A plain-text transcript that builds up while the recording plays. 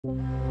So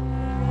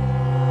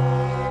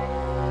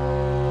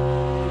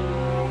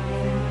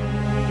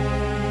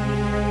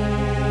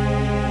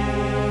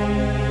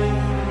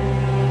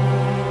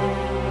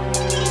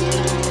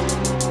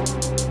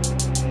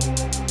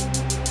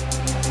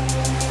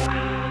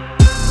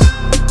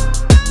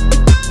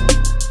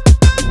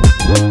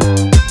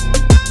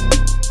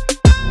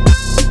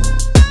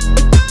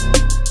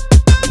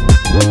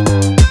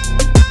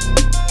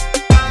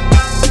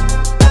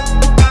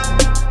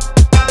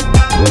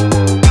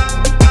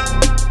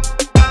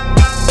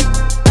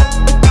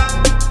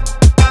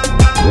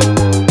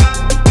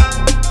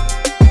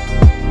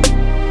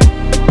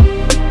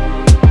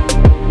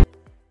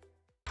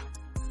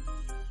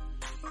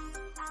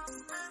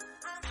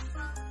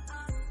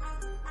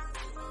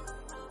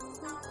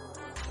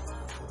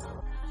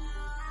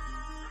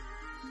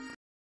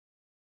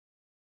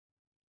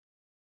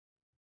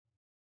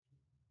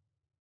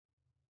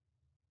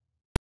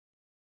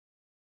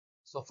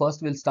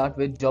first we'll start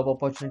with job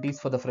opportunities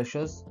for the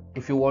freshers.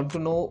 If you want to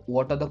know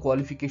what are the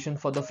qualifications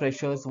for the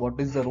freshers,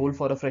 what is the role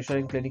for a fresher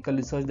in clinical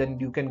research, then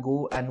you can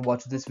go and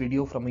watch this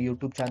video from a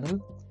YouTube channel.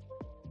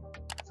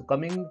 So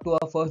coming to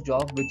our first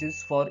job, which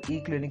is for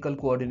e-clinical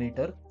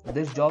coordinator.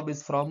 This job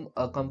is from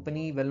a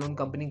company, well-known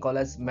company called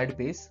as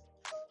MedPace.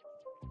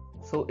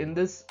 So in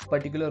this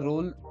particular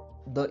role,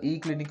 the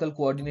e-clinical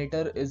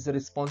coordinator is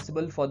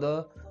responsible for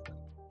the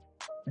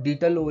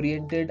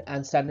detail-oriented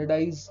and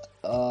standardized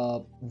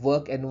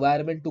work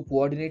environment to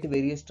coordinate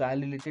various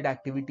trial-related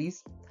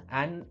activities,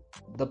 and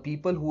the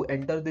people who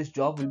enter this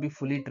job will be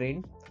fully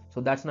trained,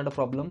 so that's not a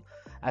problem.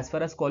 As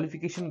far as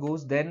qualification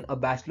goes, then a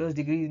bachelor's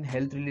degree in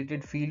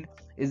health-related field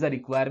is a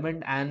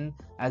requirement, and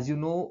as you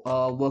know,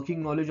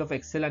 working knowledge of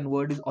Excel and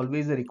Word is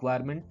always a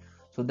requirement,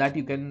 so that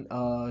you can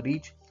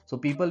reach. So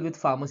people with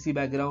pharmacy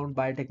background,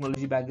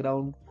 biotechnology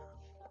background,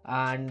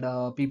 and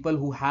people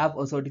who have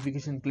a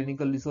certification in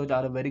clinical research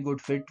are a very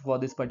good fit for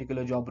this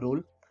particular job role.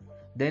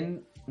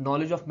 Then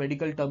knowledge of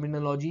medical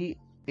terminology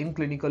in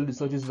clinical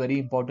research is very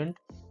important,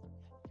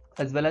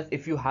 as well as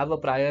if you have a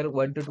prior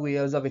 1 to 2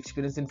 years of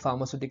experience in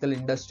pharmaceutical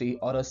industry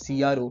or a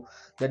CRO,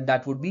 then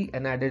that would be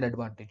an added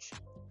advantage.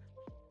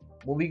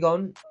 Moving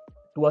on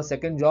to our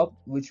second job,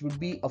 which would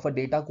be of a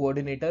data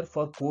coordinator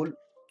for core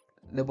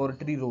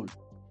laboratory role.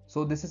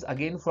 So this is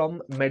again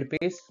from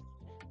MedPace.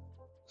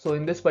 So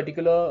in this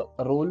particular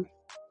role,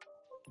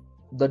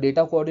 the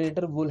data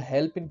coordinator will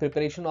help in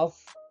preparation of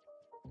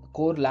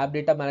core lab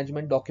data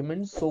management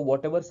documents. So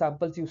whatever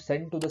samples you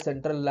send to the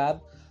central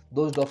lab,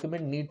 those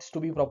document needs to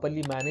be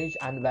properly managed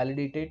and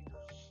validated,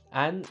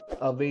 and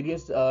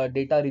various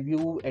data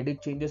review,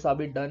 edit changes are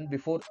being done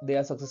before they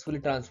are successfully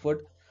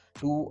transferred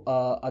to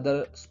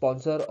other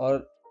sponsor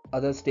or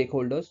other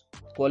stakeholders.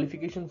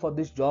 Qualification for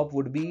this job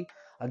would be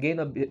again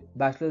a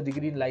bachelor's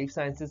degree in life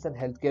sciences and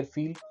healthcare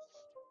field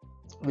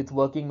with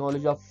working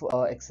knowledge of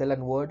Excel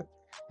and Word,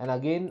 and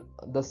again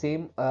the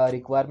same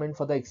requirement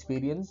for the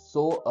experience.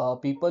 So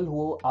people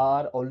who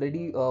are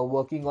already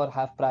working or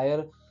have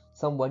prior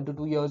some 1 to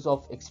 2 years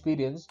of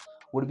experience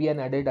would be an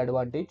added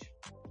advantage.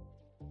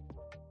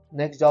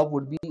 Next job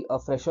would be a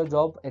fresher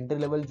job, entry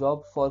level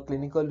job for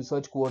clinical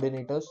research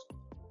coordinators.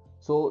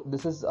 So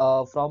this is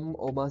from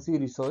Omasi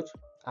Research,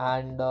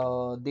 and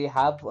they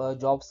have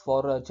jobs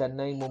for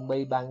Chennai,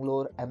 Mumbai,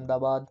 Bangalore,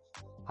 Ahmedabad,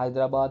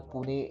 Hyderabad,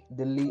 Pune,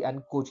 Delhi,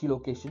 and Kochi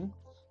location.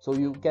 So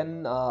you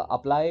can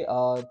apply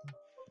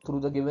through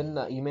the given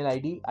email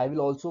ID. I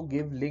will also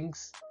give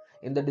links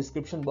in the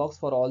description box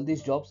for all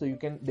these jobs, so you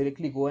can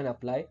directly go and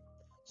apply.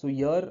 So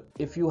here,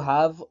 if you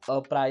have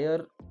a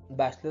prior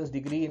bachelor's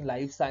degree in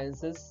life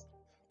sciences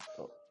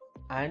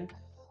and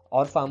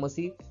or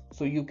pharmacy,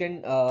 so you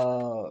can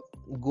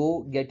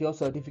go get your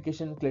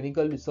certification in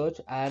clinical research,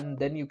 and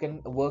then you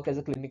can work as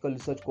a clinical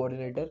research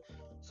coordinator.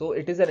 So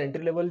it is an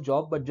entry level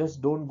job, but just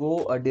don't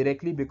go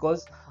directly,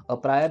 because a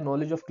prior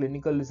knowledge of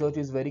clinical research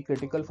is very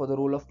critical for the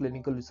role of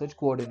clinical research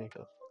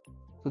coordinator.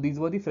 So these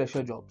were the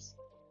fresher jobs.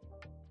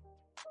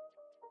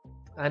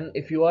 And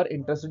if you are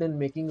interested in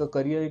making a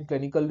career in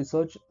clinical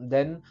research,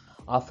 then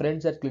our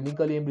friends at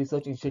Clinical Aim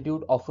Research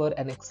Institute offer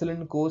an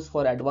excellent course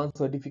for advanced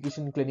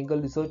certification in clinical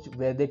research,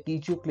 where they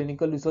teach you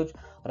clinical research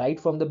right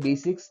from the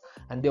basics,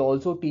 and they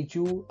also teach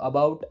you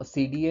about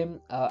CDM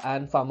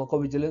and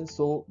pharmacovigilance.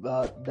 So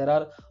there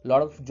are a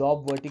lot of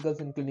job verticals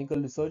in clinical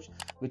research,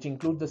 which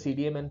include the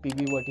CDM and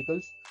PV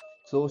verticals.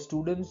 So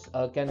students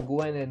can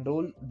go and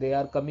enroll. They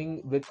are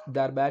coming with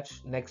their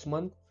batch next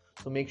month,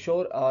 so make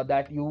sure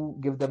that you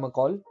give them a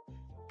call.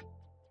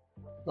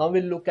 Now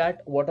we'll look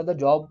at what are the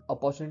job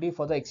opportunity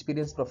for the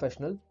experienced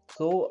professional.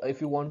 So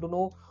if you want to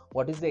know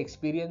what is the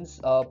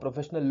experienced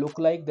professional look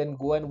like, then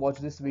go and watch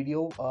this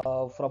video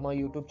from our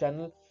YouTube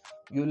channel.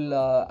 You'll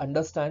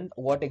understand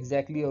what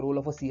exactly a role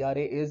of a CRA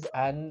is,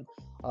 and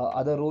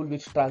other role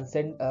which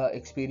transcend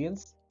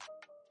experience.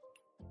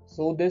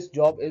 So this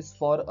job is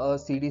for a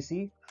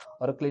CDC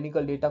or a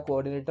clinical data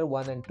coordinator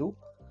 1 and 2.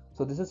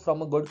 So this is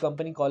from a good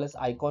company called as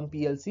Icon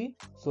PLC.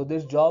 So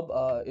this job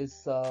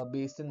is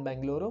based in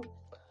Bangalore,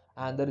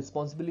 and the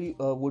responsibility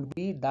would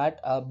be that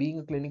being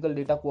a clinical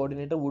data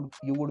coordinator,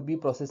 you would be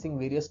processing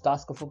various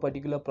tasks of a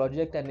particular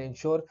project and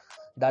ensure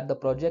that the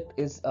project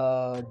is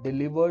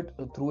delivered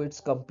through its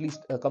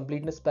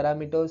completeness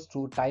parameters,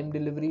 through time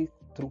delivery,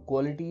 through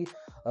quality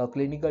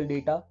clinical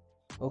data.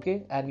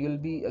 Okay, and you'll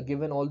be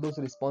given all those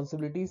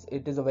responsibilities.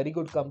 It is a very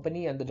good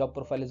company and the job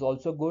profile is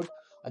also good.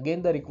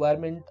 Again, the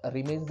requirement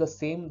remains the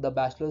same, the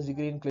bachelor's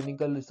degree in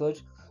clinical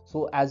research.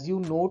 So as you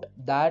note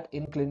that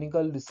in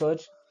clinical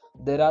research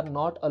there are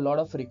not a lot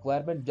of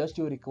requirement, just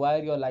you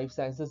require your life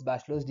sciences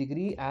bachelor's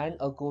degree and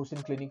a course in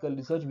clinical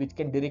research which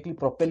can directly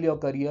propel your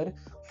career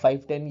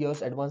 5-10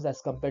 years advanced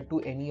as compared to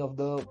any of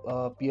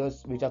the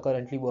peers which are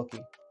currently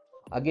working.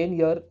 Again,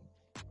 here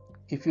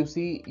if you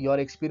see, your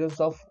experience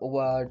of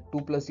over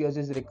 2+ years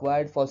is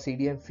required for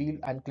CDM field,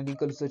 and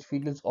clinical research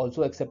field is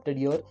also accepted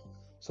here,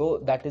 so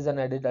that is an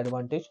added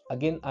advantage.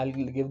 Again, I'll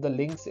give the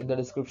links in the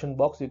description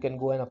box. You can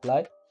go and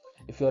apply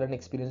if you're an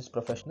experienced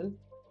professional.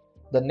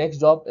 The next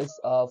job is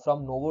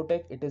from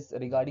Novotech. It is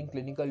regarding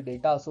clinical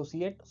data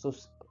associate, so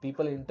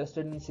people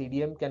interested in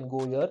CDM can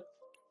go here.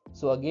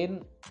 So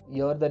again,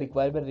 here the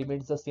requirement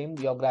remains the same,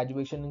 your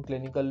graduation in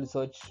clinical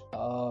research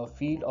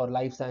field or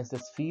life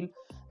sciences field,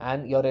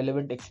 and your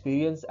relevant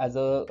experience as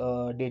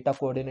a data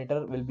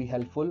coordinator will be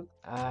helpful.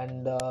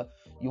 And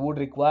you would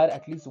require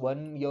at least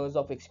 1 years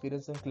of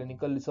experience in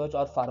clinical research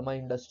or pharma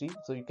industry,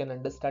 so you can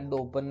understand the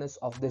openness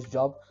of this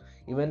job.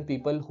 Even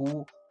people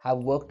who have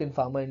worked in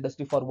pharma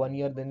industry for 1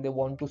 year, then they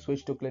want to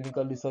switch to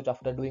clinical research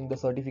after doing the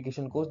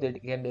certification course, they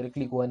can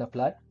directly go and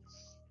apply.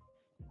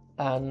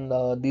 And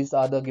these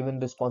are the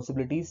given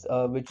responsibilities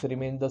which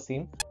remain the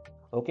same.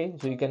 Okay,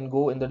 so you can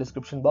go in the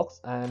description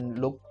box and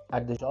look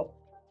at the job.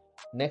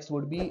 Next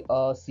would be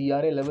a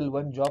CRA level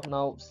 1 job.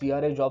 Now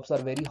CRA jobs are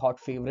very hot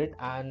favorite,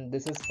 and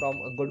this is from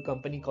a good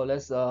company called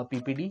as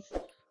PPD.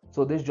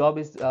 So this job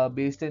is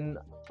based in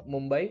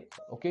Mumbai,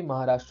 okay,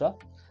 Maharashtra,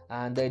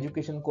 and the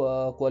education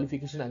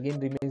qualification again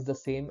remains the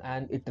same,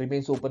 and it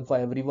remains open for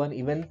everyone.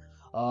 Even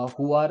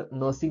who are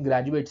nursing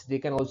graduates, they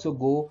can also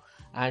go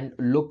and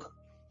look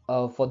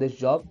for this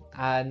job.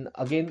 And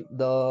again,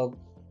 the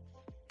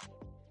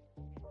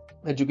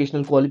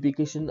educational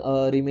qualification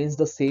remains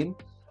the same,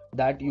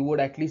 that you would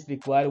at least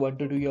require 1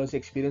 to 2 years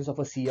experience of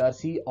a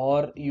CRC,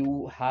 or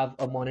you have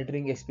a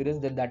monitoring experience,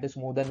 then that is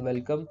more than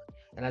welcome.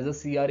 And as a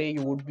CRA,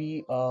 you would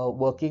be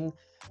working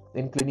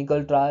in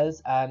clinical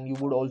trials, and you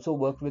would also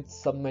work with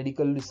some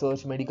medical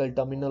research, medical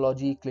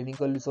terminology,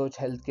 clinical research,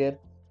 healthcare.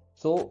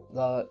 So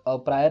a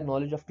prior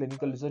knowledge of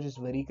clinical research is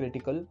very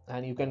critical,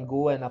 and you can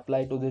go and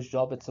apply to this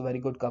job. It's a very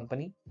good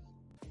company.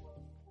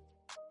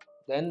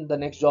 Then the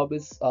next job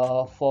is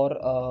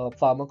for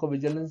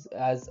pharmacovigilance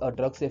as a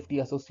drug safety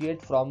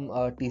associate from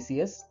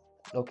TCS.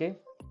 Okay.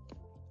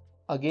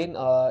 Again,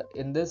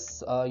 in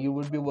this, you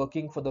will be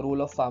working for the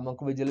role of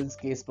pharmacovigilance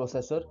case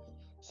processor.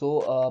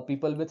 So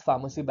people with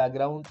pharmacy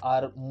background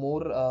are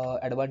more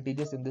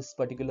advantageous in this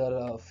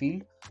particular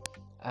field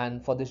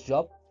and for this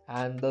job.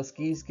 And the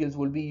key skills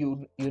will be,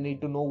 you need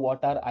to know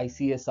what are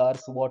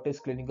ICSRs, what is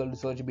clinical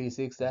research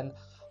basics, and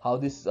how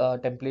these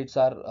templates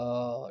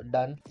are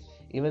done.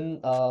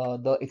 Even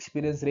the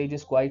experience range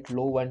is quite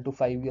low, 1 to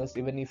 5 years.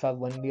 Even if you have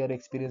 1 year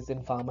experience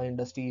in pharma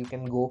industry, you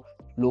can go.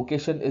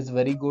 Location is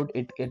very good.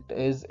 It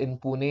is in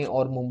Pune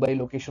or Mumbai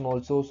location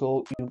also,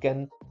 so you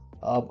can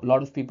a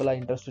lot of people are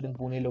interested in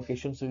Pune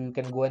location, so you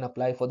can go and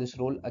apply for this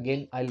role.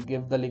 Again, I'll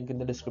give the link in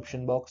the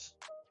description box.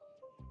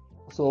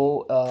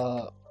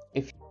 So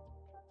if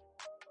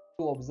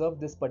you observe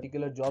this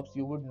particular jobs,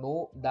 you would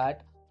know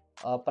that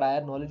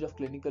prior knowledge of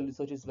clinical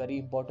research is very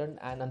important,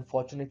 and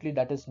unfortunately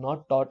that is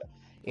not taught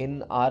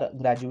in our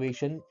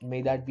graduation, may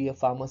that be a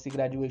pharmacy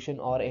graduation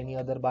or any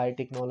other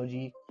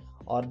biotechnology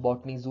or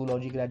botany,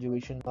 zoology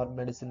graduation or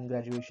medicine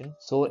graduation.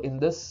 So in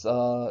this,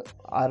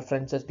 our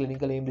friends at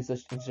Clinical Aim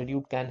Research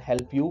Institute can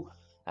help you,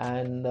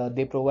 and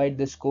they provide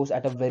this course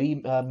at a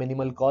very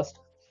minimal cost,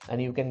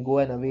 and you can go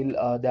and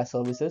avail their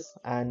services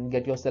and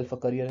get yourself a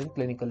career in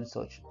clinical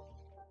research.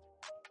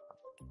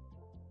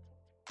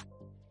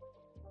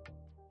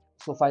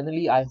 So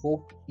finally, I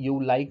hope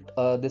you liked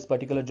this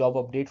particular job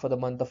update for the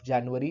month of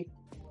January,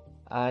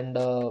 and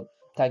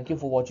thank you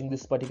for watching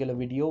this particular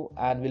video,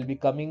 and we'll be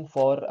coming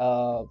for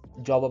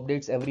job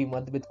updates every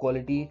month with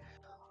quality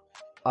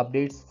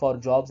updates for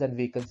jobs and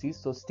vacancies.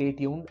 So stay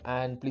tuned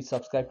and please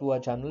subscribe to our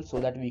channel so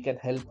that we can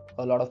help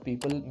a lot of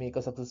people make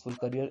a successful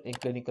career in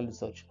clinical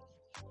research.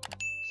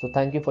 So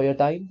thank you for your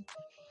time.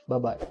 Bye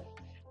bye.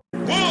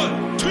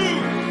 1, 2